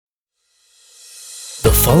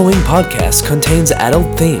following podcast contains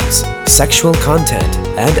adult themes, sexual content,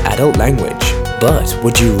 and adult language. But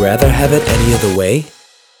would you rather have it any other way?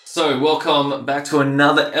 So, welcome back to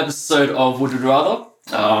another episode of Would You Rather.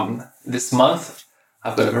 This month,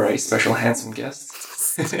 I've got a very special, handsome guest.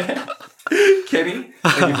 Kenny,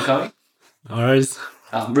 thank you for coming. No worries.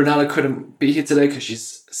 Renata couldn't be here today because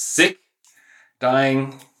she's sick,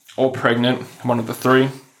 dying, or pregnant, one of the three.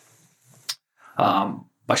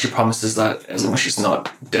 But she promises that as long as she's not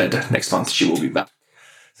dead next month, she will be back. So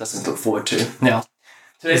that's something to look forward to. Now,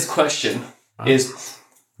 today's question is,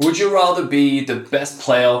 would you rather be the best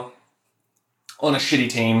player on a shitty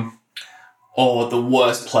team or the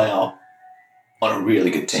worst player on a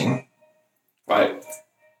really good team? Right?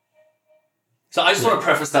 So I just want to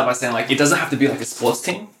preface that by saying, like, it doesn't have to be like a sports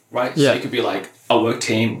team, right? Yeah. So it could be like a work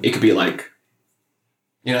team. It could be like,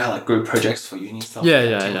 you know how like group projects for uni and stuff?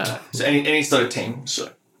 Yeah. So any sort of team.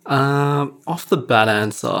 So Off the bat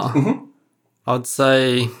answer, I'd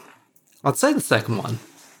say the second one.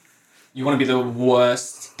 you want to be the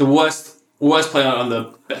worst player on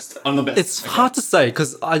the best. It's hard to say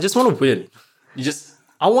because I just want to win. I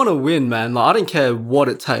I want to win, man. Like, I don't care what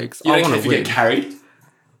it takes. you I don't want care to if you win. get carried.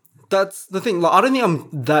 That's the thing. Like, I don't think I'm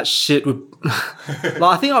that shit with. Like,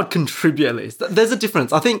 I think I'd contribute at least. There's a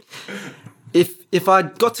difference. I think if I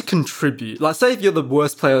got to contribute, like, say if you're the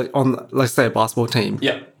worst player on, let's say, a basketball team,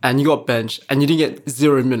 Yeah. and you got benched and you didn't get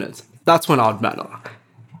 0 minutes, that's when I'd matter.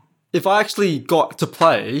 If I actually got to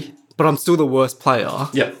play, but I'm still the worst player,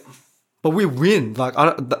 Yeah. but we win, like,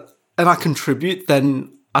 and I contribute,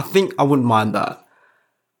 then I think I wouldn't mind that.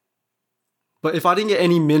 But if I didn't get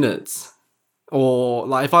any minutes, or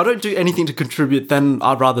like if I don't do anything to contribute, then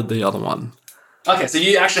I'd rather the other one. Okay, so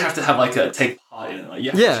you actually have to have like take part in it. Like,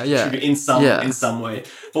 you have to Yeah. contribute in some way.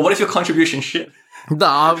 But what if your contribution shit?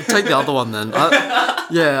 Nah, I'll take the other one then.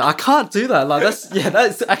 I can't do that. Like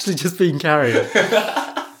that's actually just being carried.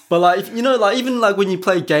 But like, if, you know, like even like when you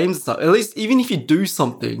play games and stuff, at least even if you do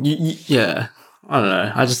something, I don't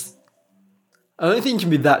know. I don't think you can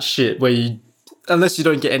be that shit unless you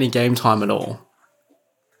don't get any game time at all.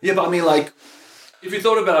 Yeah, but I mean, like, if you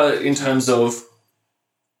thought about it in terms of,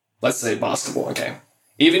 let's say, basketball, okay,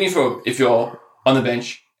 even if you're on the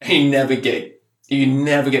bench and you never get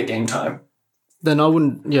game time, Then I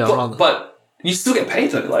wouldn't. Yeah, but you still get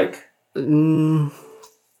paid though. Like,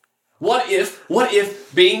 what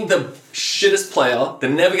if being the shittest player that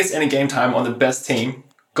never gets any game time on the best team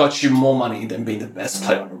got you more money than being the best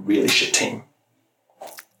player on a really shit team?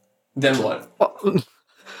 Then what?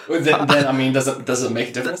 Then I mean, does it make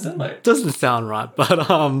a difference then? Like, doesn't sound right, but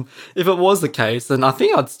if it was the case, then I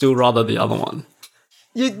think I'd still rather the other one.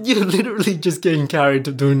 You're literally just getting carried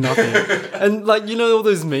to doing nothing, and like, you know, all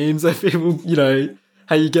those memes that people, you know,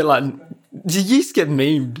 how you get like, you used to get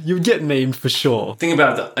memed. You would get memed for sure. think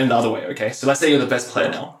about it in the other way, okay? So let's say you're the best player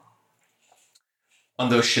now on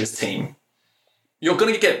the shittest team. You're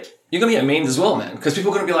gonna get memed as well, man, because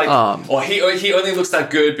people are gonna be like, he only looks that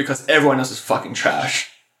good because everyone else is fucking trash.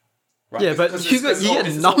 Right? Yeah, but you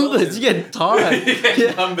get numbers, you get time, you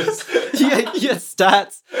get numbers. you get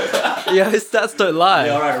stats. Yeah, his stats don't lie.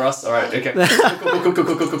 Yeah, all right, Ross. All right, okay.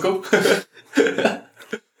 Cool.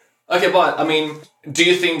 Okay, but I mean, do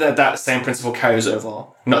you think that same principle carries over,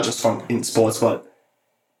 not just in sports, but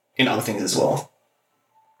in other things as well?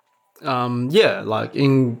 Yeah, like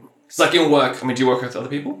in. It's like in work. I mean, do you work with other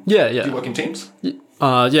people? Yeah. Do you work in teams? Yeah,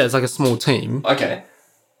 it's like a small team. Okay.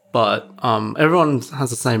 But everyone has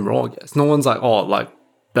the same role, I guess. No one's like, like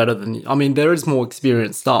better than you. I mean, there is more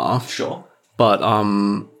experienced staff. Sure. But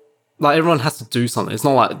like everyone has to do something. It's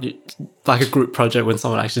not like a group project when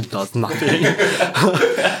someone actually does nothing.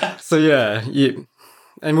 So yeah,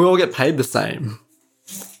 and we all get paid the same.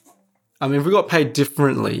 I mean, if we got paid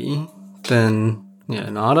differently, then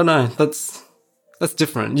I don't know. That's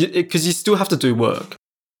different because you still have to do work.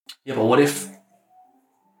 Yeah, but what if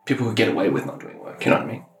people could get away with not doing work? You know what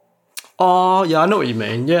I mean? Oh, yeah, I know what you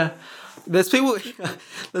mean. Yeah. There's people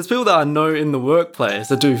that I know in the workplace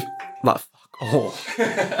that do like fuck all.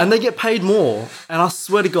 And they get paid more. And I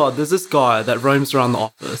swear to God, there's this guy that roams around the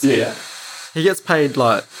office. Yeah. He gets paid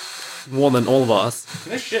like more than all of us.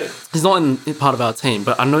 No shit. He's not in part of our team,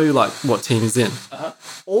 but I know like what team he's in. Uh-huh.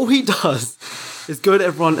 All he does is go to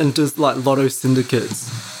everyone and does like lotto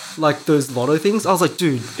syndicates. Like those lotto things. I was like,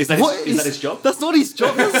 dude, Is that his job? That's not his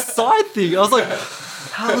job. That's a side thing. I was like,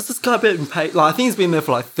 how is this guy getting paid? Like, I think he's been there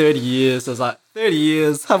for like 30 years. So I was like, 30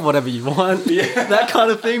 years, have whatever you want. Yeah. That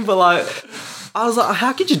kind of thing. But like, I was like,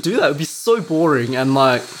 how could you do that? It would be so boring. And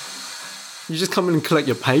like, you just come in and collect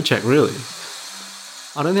your paycheck, really.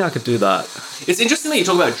 I don't think I could do that. It's interesting that you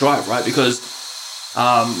talk about drive, right? Because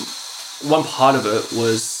one part of it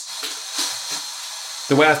was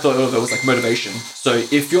the way I thought of it was like motivation. So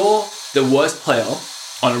if you're the worst player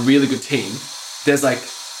on a really good team, there's like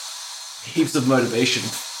heaps of motivation,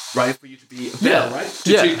 right, for you to be better, right?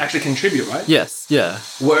 To actually contribute, right? Yes, yeah.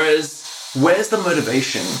 Whereas, where's the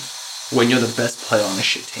motivation when you're the best player on a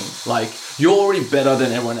shit team? Like, you're already better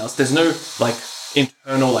than everyone else. There's no like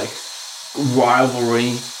internal like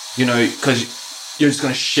rivalry, you know, because you're just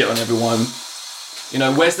gonna shit on everyone. You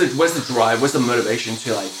know, where's the drive? Where's the motivation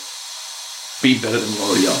to like be better than you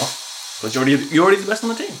already are? Because you're already the best on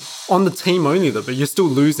the team. On the team only though, but you're still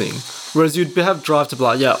losing. Whereas you'd have drive to be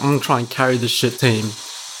like, yeah, I'm gonna try and carry this shit team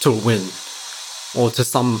to a win, or to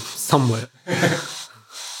somewhere.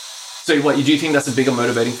 So what? Do you think that's a bigger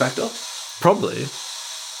motivating factor? Probably.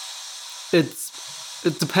 It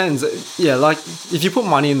depends. Yeah, like if you put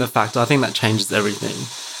money in the factor, I think that changes everything.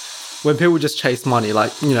 When people just chase money,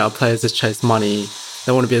 like, you know, players just chase money,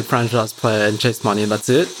 they want to be a franchise player and chase money and that's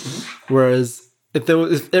it. Mm-hmm. Whereas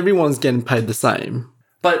if everyone's getting paid the same.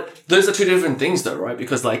 But those are two different things though, right?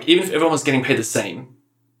 Because like even if everyone was getting paid the same,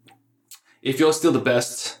 if you're still the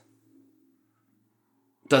best,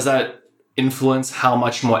 does that influence how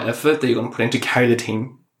much more effort that you're going to put in to carry the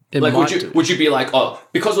team? Like would you be like, oh,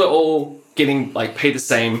 because we're all getting like paid the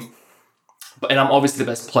same, and I'm obviously the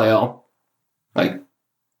best player, like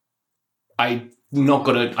I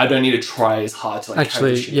don't need to try as hard to like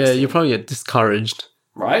actually, yeah, you probably get discouraged,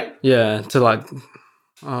 right? Yeah, to like,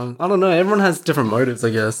 I don't know. Everyone has different motives, I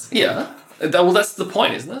guess. Yeah, well, that's the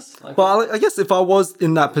point, isn't it? Like, well, I guess if I was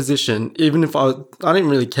in that position, even if I didn't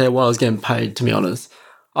really care what I was getting paid, to be honest,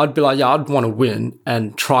 I'd be like, yeah, I'd want to win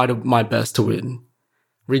and try my best to win,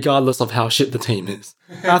 regardless of how shit the team is.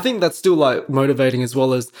 And I think that's still like motivating, as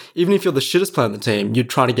well as even if you're the shittest player on the team, you'd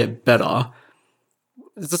try to get better.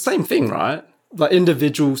 It's the same thing, right? Like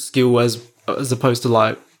individual skill as opposed to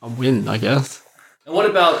like a win, I guess. And what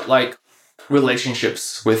about like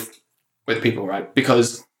relationships with people, right?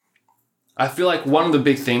 Because I feel like one of the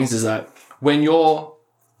big things is that when you're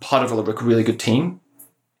part of a really good team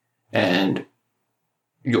and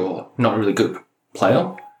you're not a really good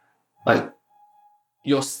player, like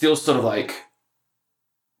you're still sort of like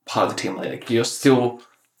part of the team. Like you're still,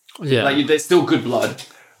 there's still good blood.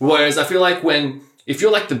 Whereas I feel like if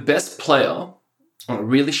you're like the best player on a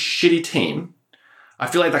really shitty team, I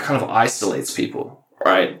feel like that kind of isolates people,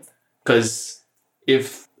 right? Because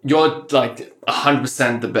if you're like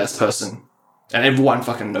 100% the best person and everyone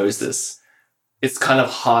fucking knows this, it's kind of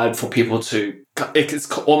hard for people to,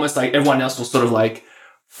 it's almost like everyone else will sort of like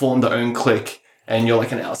form their own clique and you're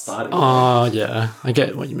like an outsider. Oh, yeah. I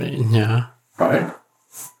get what you mean. Yeah. Right?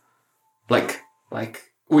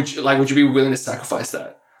 Would you be willing to sacrifice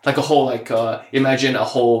that? Like a whole, imagine a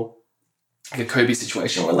whole, like a Kobe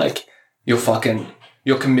situation where like you're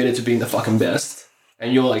committed to being the fucking best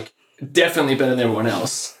and you're like definitely better than everyone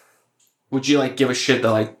else. Would you like give a shit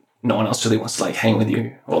that like no one else really wants to like hang with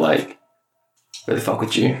you or like really fuck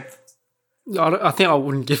with you? I think I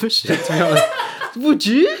wouldn't give a shit, to be honest. Would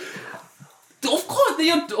you? Of course,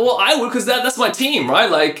 well, I would, because that's my team, right?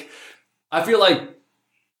 Like, I feel like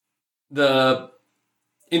the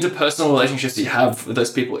interpersonal relationships you have with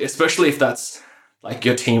those people, especially if that's like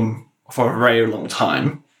your team for a very long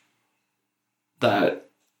time,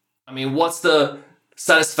 what's the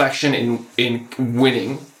satisfaction in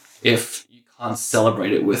winning if you can't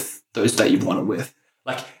celebrate it with those that you've won it with?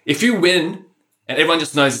 Like, if you win and everyone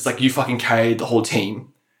just knows it's like you fucking carried the whole team,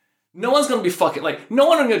 no one's gonna be fucking like. No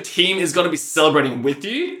one on your team is gonna be celebrating with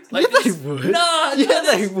you. Like, yeah, they would. Nah,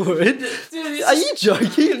 they would. Dude, are you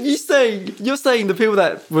joking? You're saying the people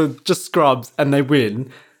that were just scrubs and they win,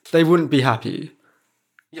 they wouldn't be happy.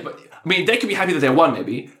 Yeah, but they could be happy that they won,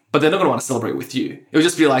 maybe, but they're not gonna want to celebrate with you. It would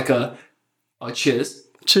just be like cheers,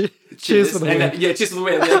 cheers for the win. Cheers for the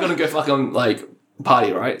win. They're gonna go fucking like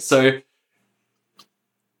party, right? So,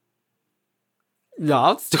 yeah,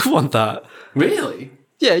 I'd still want that. Really?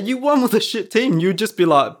 Yeah, you won with a shit team. You'd just be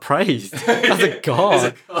like praised as a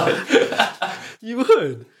god. You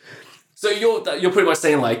would. So you're pretty much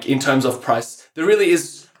saying like in terms of price, there really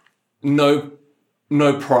is no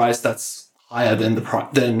price that's higher than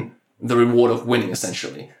the reward of winning.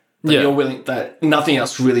 Essentially, you're willing that nothing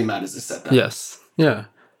else really matters except that. Yes. Yeah.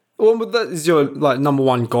 Well, but that is your like number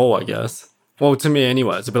one goal, I guess. Well, to me,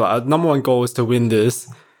 anyway, it's a bit like number one goal is to win this,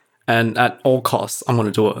 and at all costs, I'm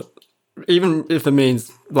gonna do it. Even if it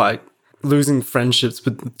means like losing friendships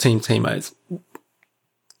with teammates, I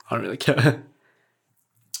don't really care.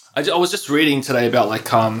 I was just reading today about like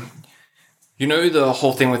the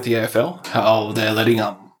whole thing with the AFL, how they're letting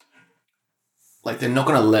they're not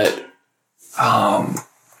gonna let I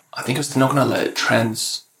think it's not gonna let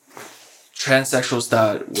transsexuals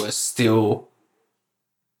that were still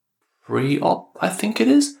pre-op, I think it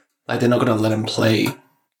is. Like, they're not going to let them play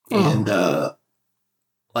in the,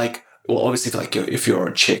 like, well, obviously, like, if you're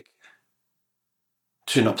a chick,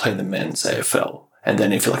 to not play in the men's AFL. And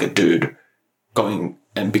then if you're like a dude going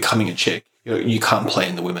and becoming a chick, you can't play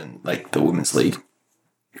in the women's league.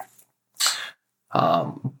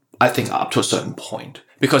 I think up to a certain point,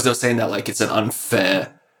 because they're saying that like it's an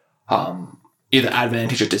unfair either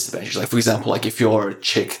advantage or disadvantage. Like, for example, like if you're a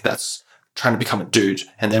chick that's trying to become a dude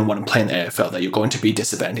and then want to play in the AFL, that you're going to be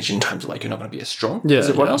disadvantaged in terms of like you're not going to be as strong as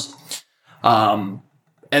everyone else. And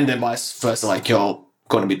then vice versa, like you're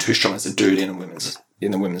going to be too strong as a dude in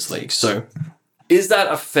the women's league. So is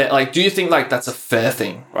that a fair, like, do you think like that's a fair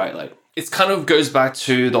thing, right? Like, it's kind of goes back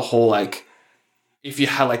to the whole, like, if you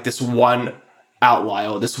had like this one outlier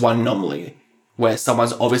or this one anomaly where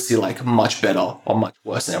someone's obviously like much better or much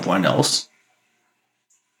worse than everyone else,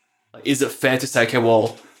 like, is it fair to say, okay,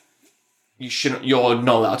 well, you're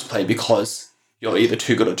not allowed to play because you're either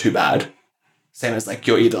too good or too bad? Same as like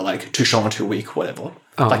you're either like too strong or too weak, whatever.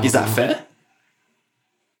 Like, is that fair?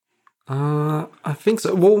 I think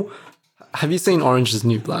so. Well, have you seen Orange is the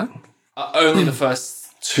New Black? Only the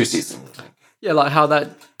first 2 seasons, I think. Yeah, like how that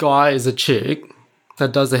guy is a chick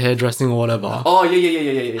that does the hairdressing or whatever. Oh,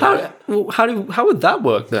 yeah. How would that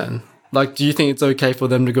work then? Like, do you think it's okay for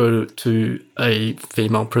them to go to a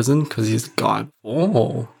female prison because he's a guy before?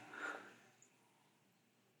 Or...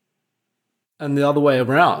 And the other way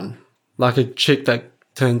around, like a chick that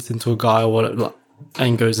turns into a guy or whatever, like,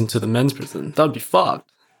 and goes into the men's prison, that'd be fucked.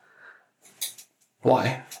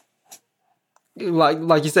 Why?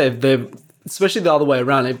 Like you said, if they're, especially the other way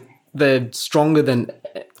around, if they're stronger than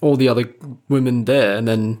all the other women there, and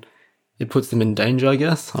then it puts them in danger, I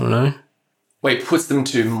guess. I don't know. Wait, it puts them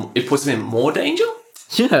in more danger?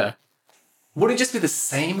 Yeah. Would it just be the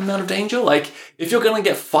same amount of danger? Like, if you're gonna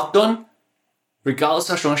get fucked on, regardless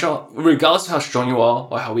of how strong you are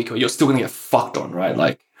or how weak you are, you're still gonna get fucked on, right?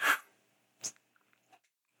 Like,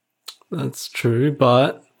 that's true,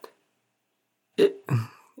 but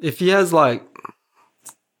if he has like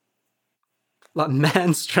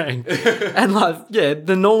man strength and like, yeah,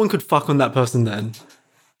 then no one could fuck on that person then.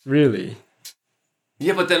 Really?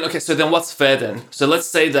 Yeah, but then, okay, so then what's fair then? So let's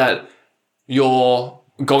say that you're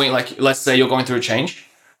going, like, let's say you're going through a change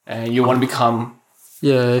and you want to become...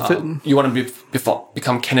 Yeah, you want to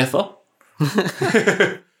become Kennether?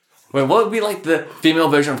 Wait, what would be like the female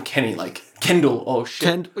version of Kenny? Like, Kendall. Oh,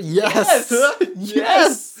 shit. Yes!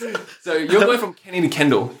 Yes! So you're going from Kenny to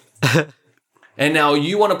Kendall. And now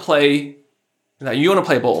you want to play... Now you want to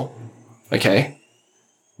play ball. Okay?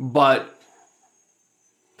 But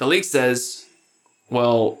the league says,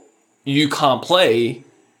 well, you can't play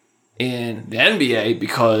in the NBA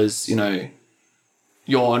because, you know,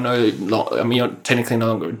 you're technically no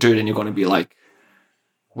longer a dude and you're going to be like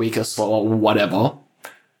weaker, slower, whatever.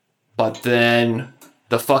 But then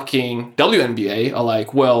the fucking WNBA are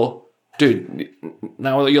like, well, dude,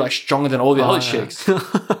 now you're like stronger than all the other chicks.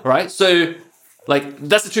 Right? So, like,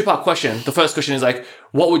 that's a 2-part question. The first question is like,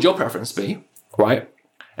 what would your preference be? Right?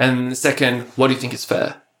 And the second, what do you think is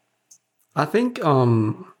fair? I think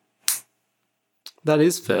that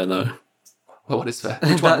is fair though. Well, what is fair?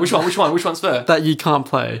 Which one's fair? That you can't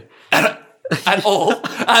play. At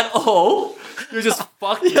all? You're just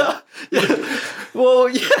fucked. Yeah. Well,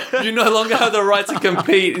 yeah. You no longer have the right to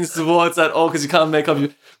compete in sports at all because you can't make up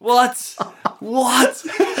your... What?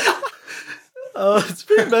 It's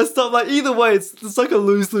pretty messed up. Like, either way, it's like a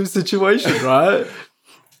lose-lose situation, right?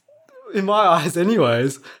 In my eyes,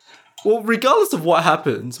 anyways. Well, regardless of what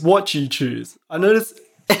happens, what you choose, I notice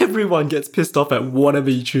everyone gets pissed off at whatever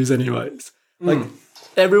you choose anyways. Like,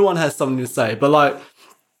 everyone has something to say. But, like,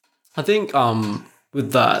 I think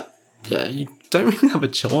with that, yeah, you don't really have a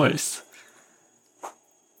choice.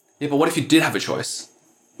 Yeah, but what if you did have a choice?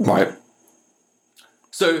 Right.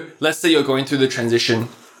 So, let's say you're going through the transition.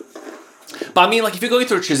 But, I mean, like, if you're going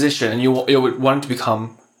through a transition and you would want to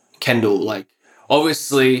become Kendall, like,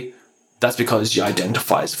 obviously... That's because you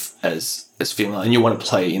identify as female and you want to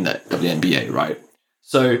play in the WNBA, right?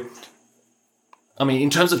 So, I mean,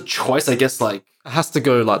 in terms of choice, I guess, like... It has to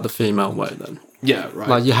go, like, the female way, then. Yeah, right.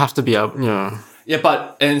 Like, you have to be able... Yeah. Yeah,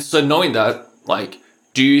 but... And so knowing that, like,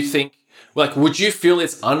 do you think... Like, would you feel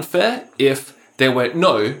it's unfair if they were...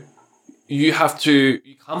 No, you can't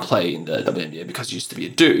play in the WNBA because you used to be a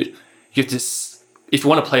dude. You have to... If you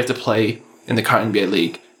want to play, you have to play in the current NBA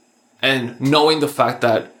league. And knowing the fact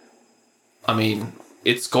that... I mean,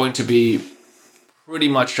 it's going to be pretty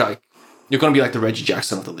much like you're going to be like the Reggie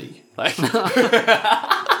Jackson of the league. Like,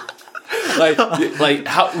 like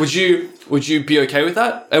how would you would you be okay with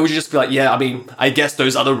that? Or would you just be like, yeah, I mean, I guess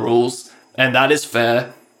those are the rules, and that is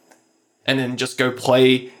fair, and then just go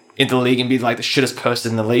play in the league and be like the shittest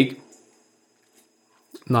person in the league?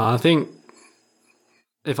 No, I think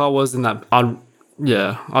if I was in that,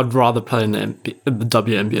 I'd rather play in the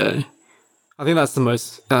WNBA. I think that's the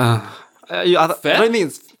most. I don't think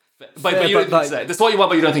it's. But fair, you don't think that's what you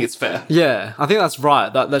want, but you don't think it's fair. Yeah, I think that's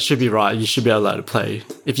right. That should be right. You should be allowed to play.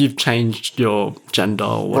 If you've changed your gender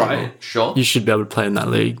or whatever, Right, sure. you should be able to play in that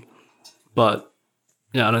league. But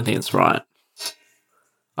yeah, I don't think it's right.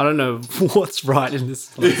 I don't know what's right in this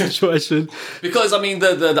situation. Because, I mean,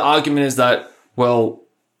 the argument is that, well,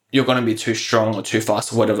 you're going to be too strong or too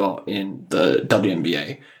fast or whatever in the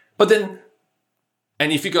WNBA. But then,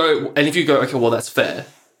 and if you go, okay, well, that's fair,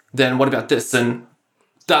 then what about this? Then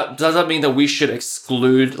does that mean that we should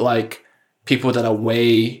exclude, like, people that are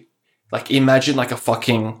way, like, imagine, like, a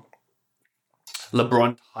fucking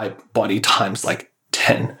LeBron-type body times, like,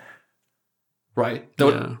 10, right?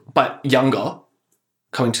 But younger,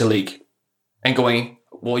 coming to league and going,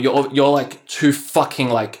 well, you're like, too fucking,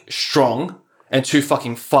 like, strong and too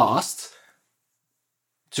fucking fast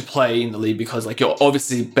to play in the league because, like, you're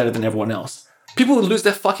obviously better than everyone else. People would lose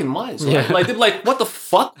their fucking minds, right? Yeah. Like, they'd be like, what the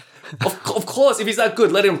fuck? Of course, if he's that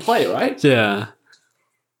good, let him play, right? Yeah.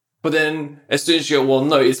 But then, as soon as you go, well,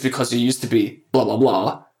 no, it's because you used to be blah, blah,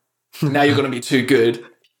 blah. Now you're going to be too good.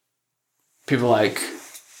 People are like,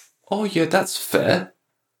 oh, yeah, that's fair.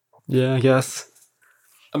 Yeah, I guess.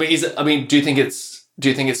 I mean, do you think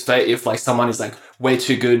it's fair if, like, someone is, like, way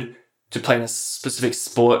too good to play in a specific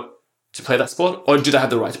sport to play that sport? Or do they have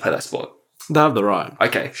the right to play that sport? They have the right.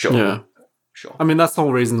 Okay, sure. Yeah. Sure. I mean, that's the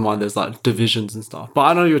whole reason why there's, like, divisions and stuff. But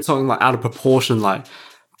I know you're talking, like, out of proportion, like,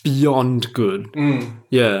 beyond good.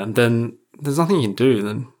 Yeah, then there's nothing you can do,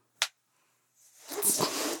 then.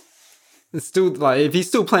 It's still, like, if he's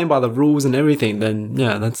still playing by the rules and everything, then,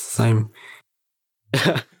 yeah, that's the same.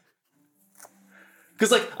 Because,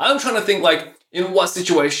 like, I'm trying to think, like, in what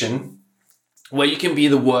situation where you can be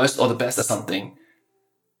the worst or the best at something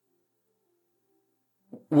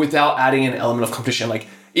without adding an element of competition. Like,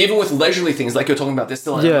 even with leisurely things, like you're talking about, there's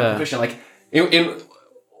still an element of competition. Like, in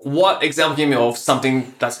what example give me of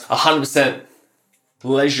something that's 100%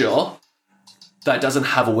 leisure that doesn't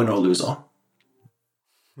have a winner or loser?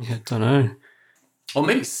 Yeah, don't know. Or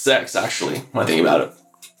maybe sex, actually, when I think about it.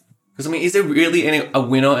 Because, I mean, is there really a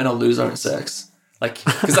winner and a loser in sex? Like,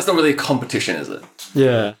 because that's not really a competition, is it?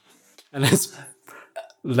 Yeah. And it's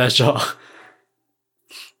leisure.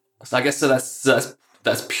 So I guess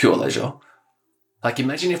that's pure leisure. Like,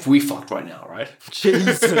 imagine if we fucked right now, right?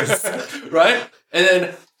 Jesus. Right? And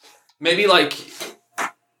then maybe, like,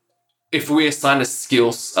 if we assigned a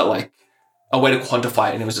skills, like, a way to quantify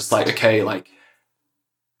it, and it was just like, okay, like,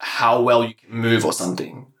 how well you can move or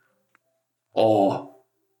something, or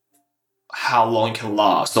how long you can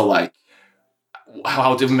last, or, like,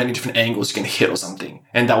 how many different angles you can hit or something.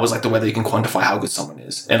 And that was, like, the way that you can quantify how good someone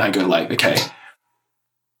is. And I go, like, okay,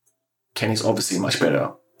 Kenny's obviously much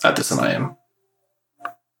better at this than I am.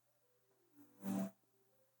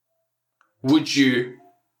 Would you,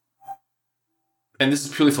 and this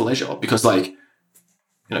is purely for leisure, because, like, you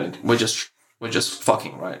know, we're just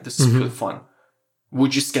fucking, right? This is purely fun.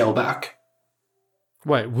 Would you scale back?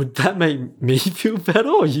 Wait, would that make me feel better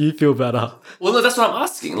or you feel better? Well, no, that's what I'm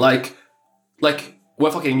asking. Like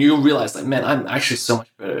we're fucking, you realize, like, man, I'm actually so much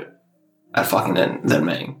better at fucking than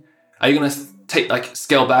Mang. Are you gonna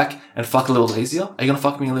scale back and fuck a little lazier? Are you gonna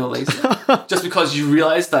fuck me a little lazier? Just because you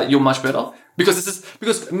realize that you're much better?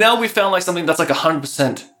 Because now we found, like, something that's like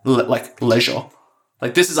 100% like leisure.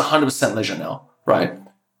 Like, this is 100% leisure now, right?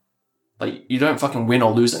 Like, you don't fucking win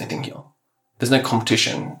or lose anything here. There's no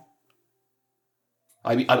competition.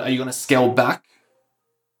 Are you gonna scale back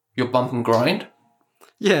your bump and grind?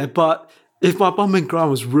 Yeah, but if my bump and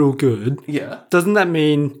grind was real good, doesn't that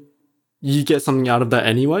mean you get something out of that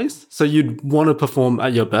anyways? So you'd want to perform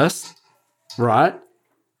at your best, right?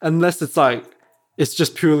 Unless it's like, it's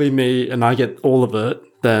just purely me and I get all of it,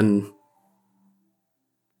 then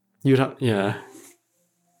you'd have,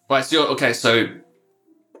 Right, so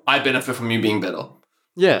I benefit from you being better.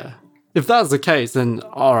 Yeah. If that's the case, then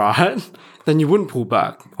alright. Then you wouldn't pull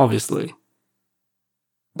back, obviously.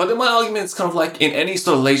 But then my argument is kind of like, in any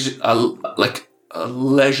sort of a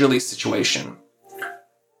leisurely situation,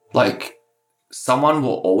 like, someone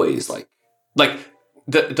will always, like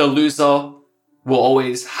the loser will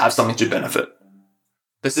always have something to benefit.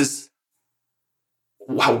 This is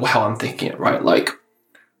how I'm thinking it, right? Like,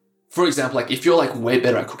 for example, like, if you're, like, way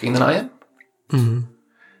better at cooking than I am,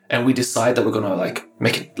 and we decide that we're gonna, like,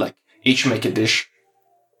 make it, like, each make a dish,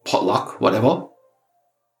 potluck, whatever,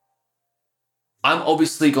 I'm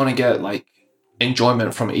obviously gonna get like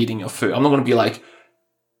enjoyment from eating your food. I'm not gonna be like,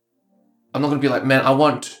 man, I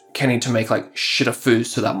want Kenny to make like shitter food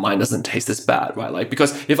so that mine doesn't taste this bad, right? Like,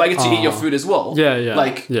 because if I get to eat your food as well,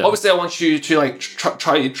 like, obviously I want you to like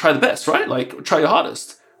try the best, right? Like, try your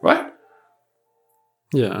hardest, right?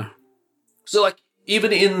 Yeah. So like,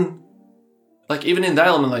 even in that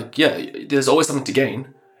element, like, yeah, there's always something to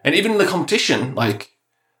gain. And even in the competition, like,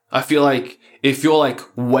 I feel like if you're like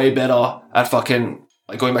way better at fucking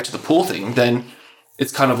like going back to the pool thing, then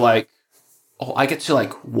it's kind of like, oh, I get to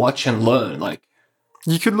like watch and learn. Like,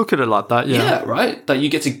 you could look at it like that, yeah. Yeah, right? That you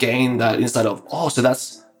get to gain that insight of, oh, so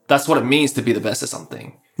that's what it means to be the best at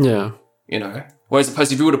something. Yeah. You know? Whereas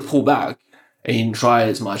opposed if you were to pull back and you didn't try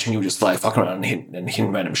as much and you were just like fucking around and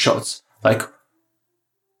hitting random shots, like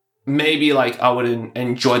maybe like I would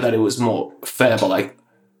enjoy that it was more fair, but like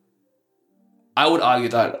I would argue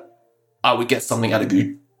that I would get something out of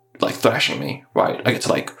you like thrashing me, right? I get to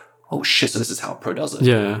like, oh shit, so this is how a pro does it.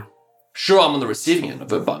 Yeah. Sure, I'm on the receiving end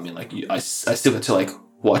of it, but I mean, like, I still get to like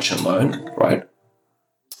watch and learn, right?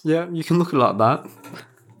 Yeah, you can look at it like that.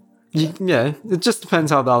 Yeah, it just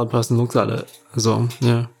depends how the other person looks at it as well.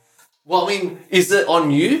 Yeah. Well, I mean, is it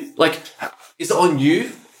on you? Like, is it on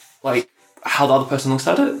you? Like, how the other person looks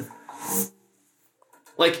at it?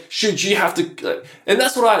 Like, should you have to? And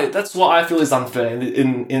that's what I feel is unfair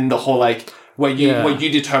in the whole like where you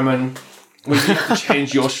determine when you have to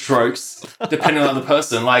change your strokes depending on the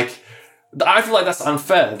person. Like, I feel like that's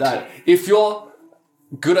unfair. That if you're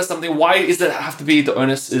good at something, why is it have to be the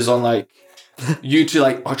onus is on like you to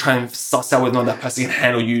like try and suss out whether or not that person can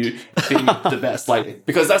handle you being the best? Like,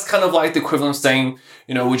 because that's kind of like the equivalent of saying,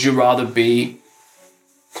 you know, would you rather be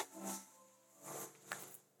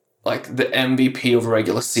like the MVP of a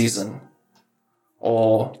regular season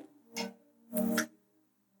or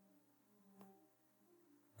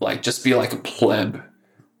like just be like a pleb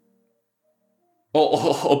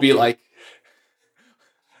or be like,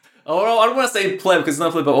 oh, I don't want to say pleb because it's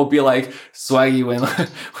not pleb, but or be like swaggy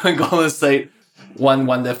when Golden State won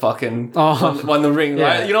their fucking won the ring,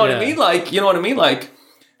 right? You know what I mean? Like, you know what I mean? Like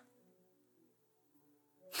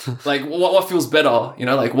what feels better? You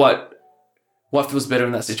know, like what feels better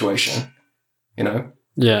in that situation? You know?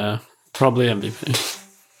 Yeah, probably MVP.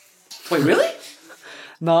 Wait, really?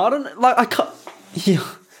 No, I don't like. I can't.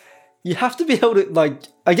 You have to be able to like.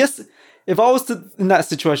 I guess if I was in that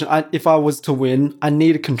situation, if I was to win, I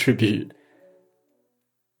need to contribute.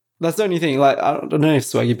 That's the only thing. Like, I don't know if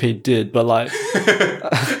Swaggy Pete did, but like,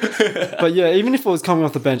 but yeah, even if it was coming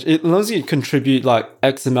off the bench, as long as you contribute like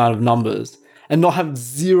X amount of numbers and not have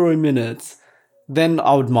 0 minutes, then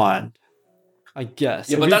I would mind. I guess.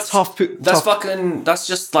 Yeah, but that's tough. That's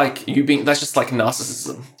just like you being. That's just like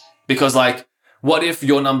narcissism. Because like, what if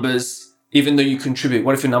your numbers, even though you contribute,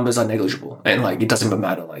 what if your numbers are negligible and like it doesn't even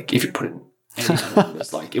matter? Like if you put in any kind of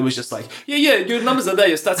numbers, like it was just like, yeah, your numbers are there,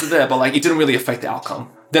 your stats are there, but like it didn't really affect the outcome.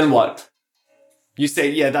 Then what? You say,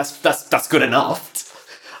 yeah, that's good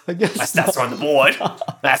enough. I guess my stats are on the board.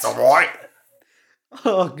 That's alright.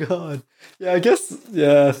 Oh god. Yeah, I guess.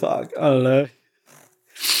 Yeah, fuck. I don't know.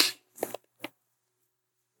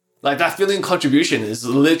 Like that feeling contribution is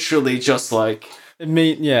literally just like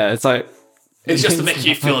it's like it's just to make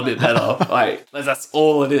you feel a bit better. Like that's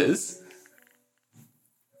all it is.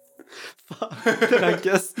 Fuck, then I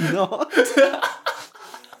guess not.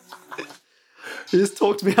 He just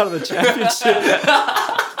talked me out of the championship.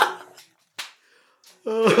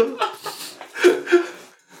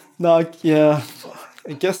 No, yeah,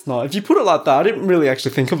 I guess not. If you put it like that, I didn't really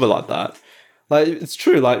actually think of it like that. Like, it's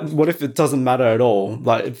true. Like, what if it doesn't matter at all?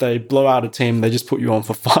 Like, if they blow out a team, they just put you on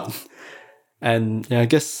for fun. And, yeah, I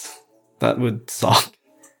guess that would suck.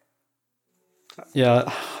 Yeah.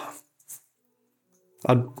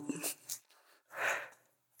 I'd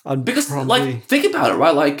because, like, think about it,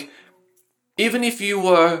 right? Like, even if you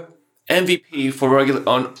were MVP for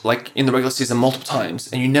in the regular season multiple times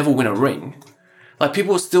and you never win a ring, like,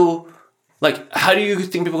 people are still, like, how do you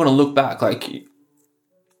think people are going to look back? Like,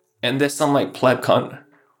 and there's some like pleb cunt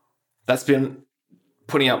that's been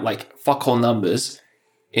putting up like fuck all numbers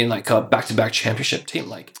in like a back-to-back championship team.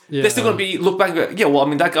 Like they're still gonna be look back and go, yeah, well, I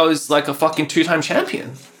mean that guy was like a fucking 2-time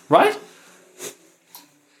champion, right?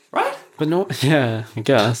 Right? But no, yeah, I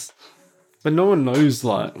guess. But no one knows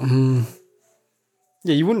like, yeah,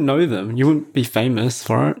 you wouldn't know them. You wouldn't be famous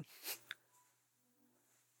for it.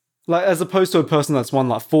 Like as opposed to a person that's won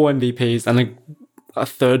like 4 MVPs and a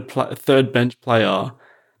third bench player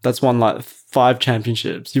that's won like 5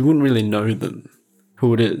 championships, you wouldn't really know them,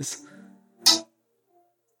 who it is.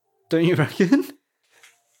 Don't you reckon?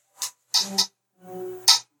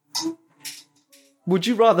 would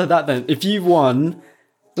you rather that then? If you won,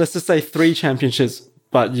 let's just say 3 championships,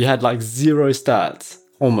 but you had like 0 stats,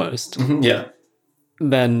 almost, Yeah.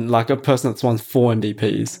 than like a person that's won 4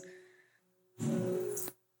 MVPs.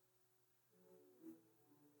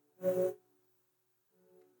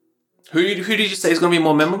 Who did you say is going to be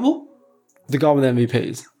more memorable? The guy with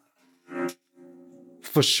MVPs.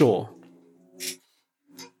 For sure.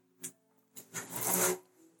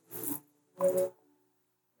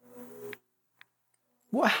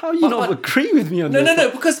 What? How you not agree with me on this?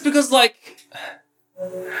 No, because like,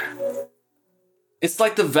 it's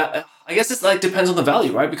like I guess it's like depends on the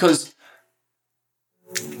value, right? Because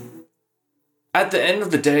at the end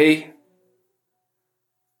of the day,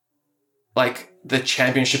 like the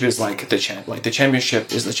championship is like the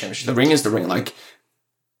championship is the championship. The ring is the ring. Like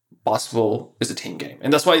basketball is a team game,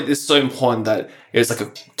 and that's why it's so important that it's like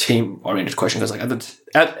a team-oriented question. Because like at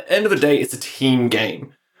the end of the day, it's a team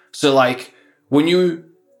game. So like when you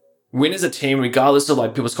win as a team, regardless of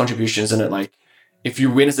like people's contributions in it, like if you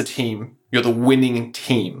win as a team, you're the winning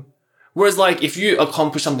team. Whereas like if you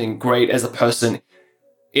accomplish something great as a person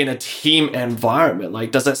in a team environment,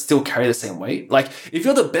 like does that still carry the same weight? Like if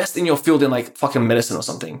you're the best in your field in like fucking medicine or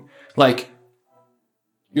something, like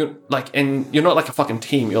you're like, and you're not like a fucking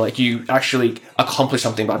team, you're like, you actually accomplish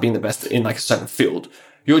something by being the best in like a certain field.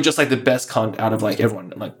 You're just like the best cunt out of like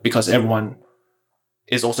everyone, like because everyone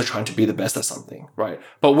is also trying to be the best at something, right?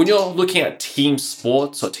 But when you're looking at team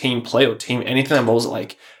sports or team play or team anything that involves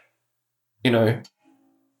like, you know,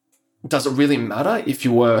 does it really matter if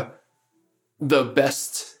you were the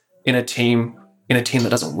best in a team that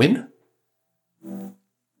doesn't win?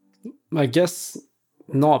 I guess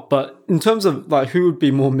not, but in terms of like who would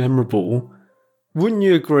be more memorable, wouldn't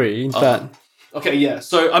you agree that? Okay, yeah.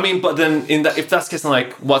 So I mean, but then if that's the case, then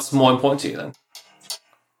like, what's more important to you then?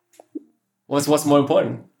 What's more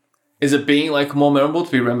important? Is it being like more memorable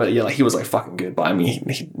to be remembered? Yeah, like he was like fucking good, but I mean,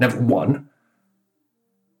 he never won.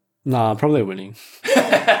 Nah, probably winning.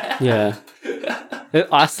 Yeah, it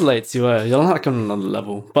isolates you. You're not like on another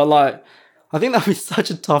level, but like. I think that'd be such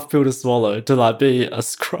a tough pill to swallow to like be a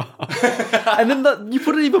scrub. And then you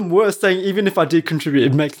put it even worse, saying even if I did contribute,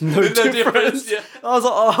 it makes no difference. Yeah. I was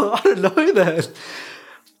like, oh, I don't know then.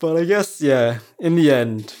 But I guess, yeah, in the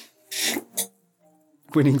end,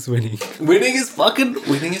 winning's winning. Winning is fucking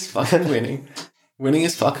winning. Winning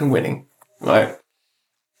is fucking winning. Right.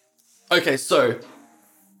 Okay, so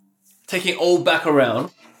taking all back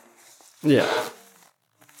around. Yeah.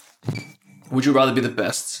 Would you rather be the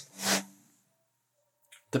best?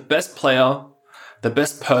 The best player, the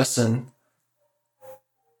best person,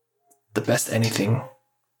 the best anything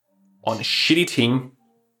on a shitty team,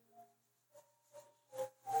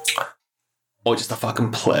 or just a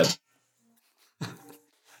fucking pleb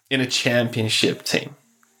in a championship team?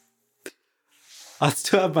 I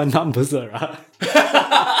still have my numbers though, right?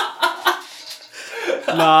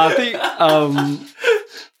 Nah, I think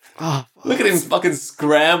look at him fucking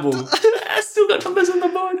scramble. I still got numbers on the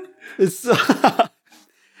board.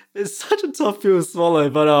 It's such a tough pill to swallow,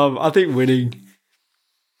 but I think winning.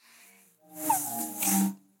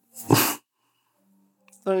 I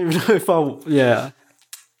don't even know if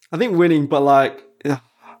I think winning, but like,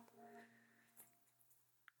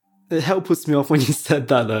 it helped puts me off when you said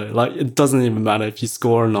that though. Like, it doesn't even matter if you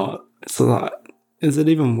score or not. It's like, is it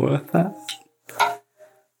even worth that?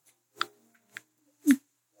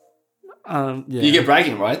 Yeah. You get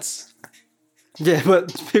bragging rights. Yeah, but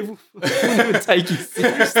people wouldn't even take you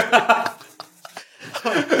seriously. I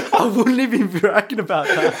wouldn't even be bragging about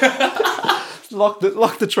that. Lock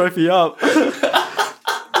the trophy up.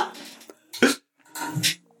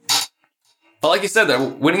 But like you said, though,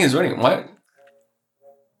 winning is winning, right?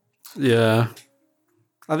 Yeah.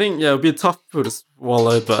 I think, it would be a tough pill to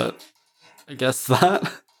swallow, but I guess that.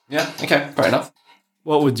 Yeah, okay, fair enough.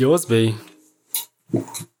 What would yours be?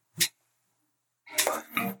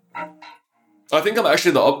 I think I'm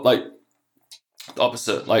actually the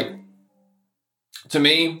opposite. Like, to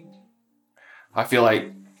me, I feel like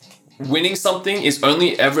winning something is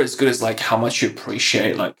only ever as good as like how much you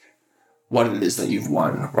appreciate like what it is that you've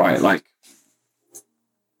won, right?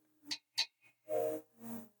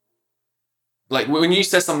 Like when you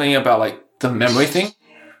said something about like the memory thing,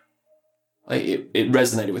 like it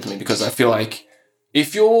resonated with me because I feel like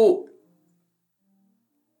if you're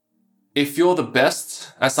the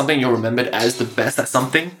best at something, you're remembered as the best at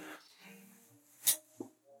something,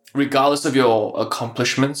 regardless of your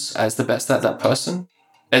accomplishments as the best at that person,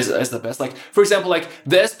 as the best. Like, for example, like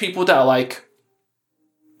there's people that are like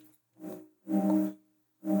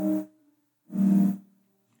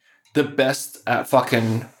the best at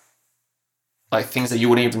fucking like things that you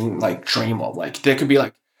wouldn't even like dream of. Like there could be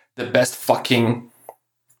like the best fucking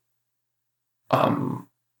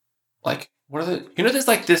like what are the there's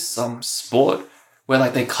like this sport where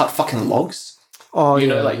like they cut fucking logs. Oh, you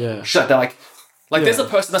know, like shit, they're like there's a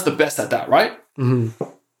person that's the best at that, right? Mm-hmm.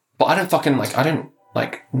 But I don't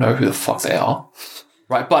know who the fuck they are,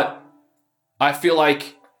 right? But I feel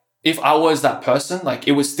like if I was that person, like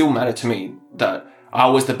it would still matter to me that I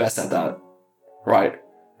was the best at that, right?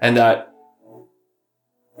 And that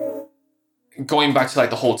going back to like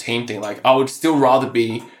the whole team thing, like I would still rather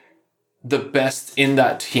be the best in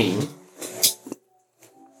that team,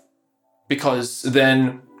 because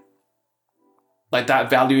then like that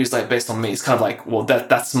value is like based on me. It's kind of like, well,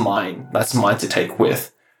 that's mine to take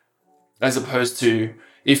with, as opposed to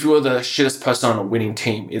if you were the shittest person on a winning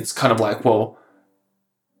team, it's kind of like, well,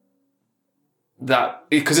 that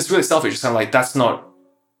because it's really selfish. It's kind of like that's not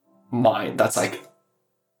mine. That's like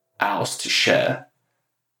ours to share,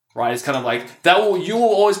 right? It's kind of like you will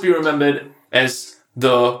always be remembered as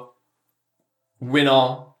the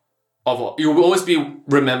winner you will always be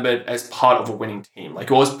remembered as part of a winning team. Like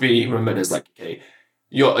you'll always be remembered as like, okay,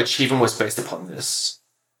 your achievement was based upon this,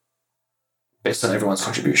 based on everyone's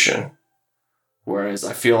contribution. Whereas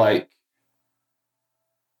I feel like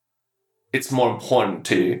it's more important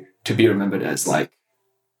to be remembered as like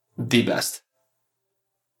the best.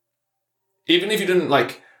 Even if you didn't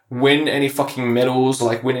like win any fucking medals or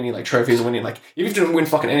like win any like trophies or winning like even if you didn't win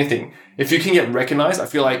fucking anything, if you can get recognized, I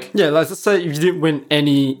feel like like let's say if you didn't win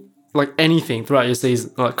anything throughout your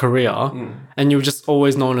season career, and you were just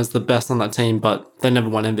always known as the best on that team, but they never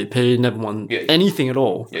won MVP, never won anything at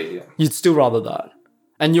all. You'd still rather that,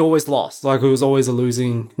 and you always lost. Like it was always a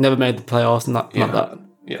losing, never made the playoffs, and like that.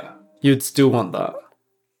 Yeah, you'd still want that.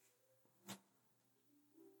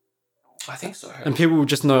 I think so. And people would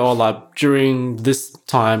just know, like during this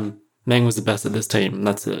time, Meng was the best at this team. And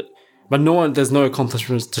that's it. But there's no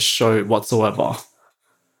accomplishments to show whatsoever.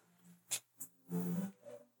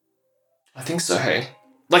 I think so, hey.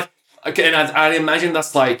 Like, okay, and I'd imagine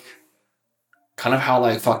that's like kind of how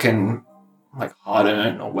like fucking like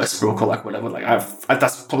Harden or Westbrook or like whatever. Like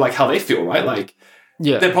that's probably like how they feel, right? Like,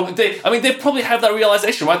 they probably have that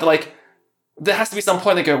realization, right? They're like, there has to be some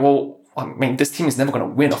point they go, well, I mean, this team is never going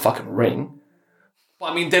to win a fucking ring. But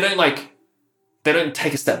I mean, they don't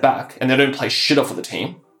take a step back and they don't play shit off of the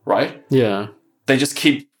team, right? Yeah. They just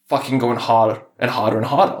keep fucking going harder and harder and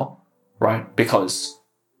harder, right? Because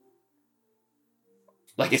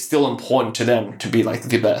like it's still important to them to be like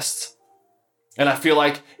the best. And I feel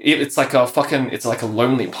like it's like a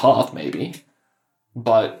lonely path maybe.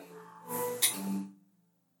 But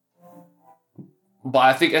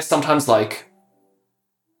I think it's sometimes like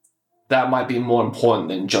that might be more important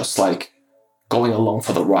than just like going along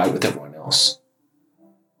for the ride with everyone else.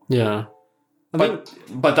 Yeah. But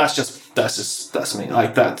that's me.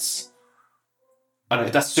 Like that's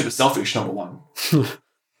super selfish, number one.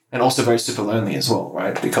 And also very super lonely as well,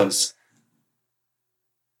 right? Because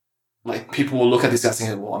like people will look at these guys and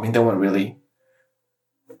go, well, I mean, they weren't really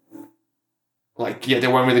they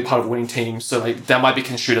weren't really part of a winning team. So like that might be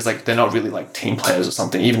construed as like they're not really like team players or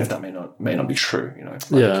something, even if that may not be true, you know?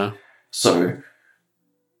 Like, So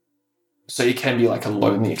it can be like a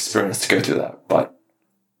lonely experience to go through that, but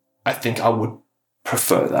I think I would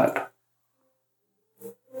prefer that.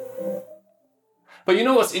 But you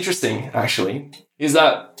know what's interesting, actually, is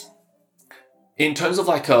that in terms of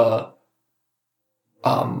like a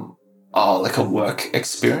work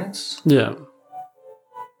experience,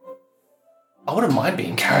 I wouldn't mind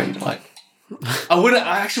being carried. Like,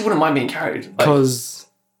 I actually wouldn't mind being carried. Because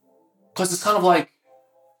it's kind of like,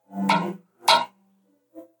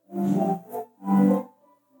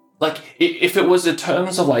 if it was in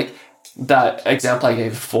terms of like that example I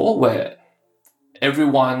gave before, where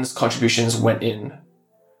everyone's contributions went in,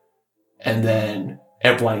 and then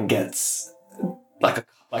everyone gets like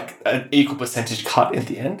an equal percentage cut in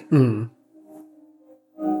the end.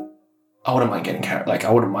 I wouldn't mind getting carried. Like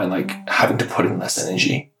I wouldn't mind like having to put in less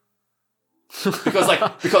energy, because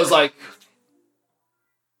I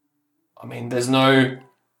mean, there's no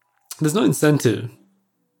incentive.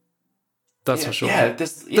 That's for sure. Yeah,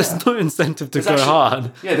 there's no incentive to go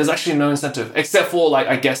hard. Yeah, there's actually no incentive except for like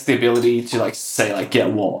I guess the ability to like say like, yeah,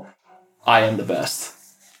 well, I am the best.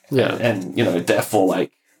 Yeah, and you know, therefore,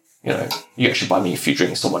 like, you know, you actually buy me a few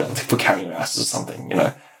drinks or whatever for carrying your asses or something, you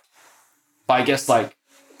know. But I guess like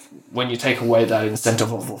when you take away that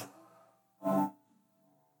incentive of,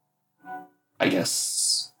 I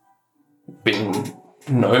guess, being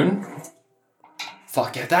known.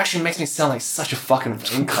 Fuck yeah, that actually makes me sound like such a fucking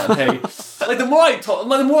vain cunt, hey. Like the more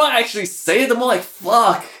I actually say it, the more like,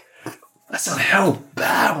 fuck. I sound hell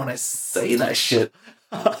bad when I say that shit.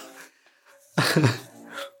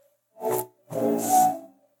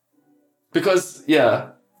 Because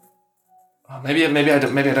maybe I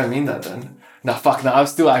don't mean that then. Nah, fuck. I'd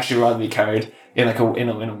still actually rather be carried in like in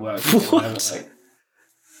a work. What?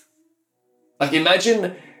 Like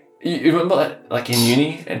imagine you remember like in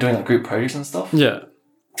uni and doing like group projects and stuff. Yeah.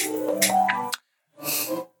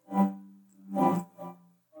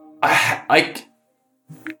 I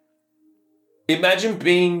imagine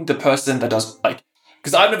being the person that does like,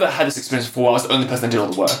 because I've never had this experience before. I was the only person that did all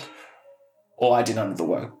the work, or I did none of the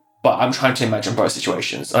work. But I'm trying to imagine both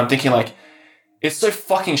situations. And I'm thinking like, it's so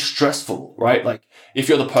fucking stressful, right? Like if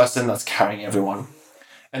you're the person that's carrying everyone,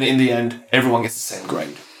 and in the end, everyone gets the same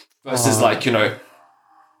grade, versus like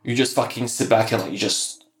you just fucking sit back and like you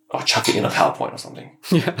just chuck it in a PowerPoint or something.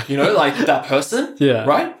 Yeah. Like that person. Yeah.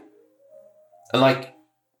 Right. And like,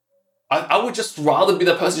 I would just rather be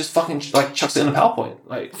the person who just fucking like chucks it in a PowerPoint.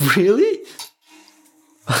 Like Really?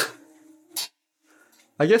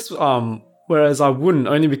 I guess whereas I wouldn't,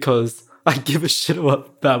 only because I give a shit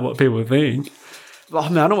about what people think. Oh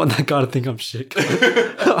man, I don't want that guy to think I'm shit.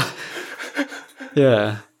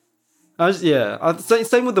 Yeah.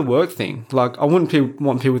 Same with the work thing. Like I wouldn't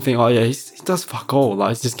want people to think, oh yeah, he does fuck all. Like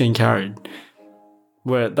he's just getting carried.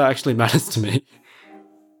 Where that actually matters to me.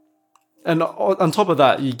 And on top of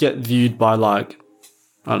that, you get viewed by like,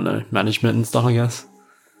 I don't know, management and stuff, I guess.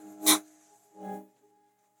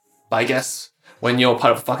 But I guess when you're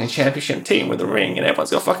part of a fucking championship team with a ring and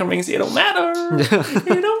everyone's got fucking rings, it don't matter. It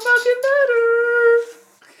don't fucking matter.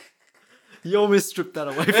 You almost stripped that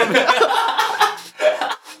away from me.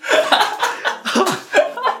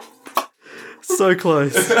 So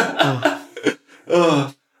close.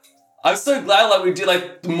 I'm so glad like we did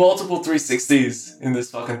like multiple 360s in this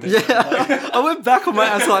fucking thing. Yeah, I went back on my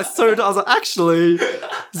ass like I was like, actually,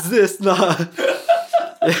 is this nah?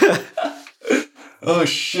 Yeah. Oh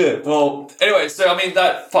shit. Well, anyway, so I mean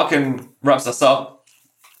that fucking wraps us up.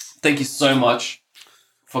 Thank you so much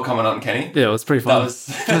for coming on, Kenny. Yeah, it was pretty fun.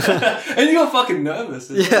 And you got fucking nervous.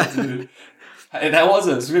 Yeah. Dude. And how was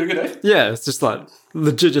it? It was a really good day. Yeah, it's just like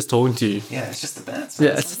legit just talking to you. Yeah, it's just the best.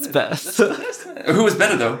 Yeah, it's just the best. That's the best, man. Who was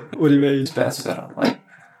better though? What do you mean? Who's best was better? Like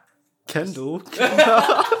Kendall.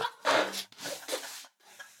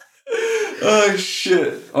 oh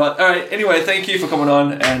shit. Well, all right. Anyway, thank you for coming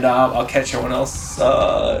on, and I'll catch everyone else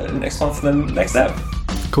next month for the next app.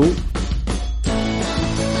 Cool.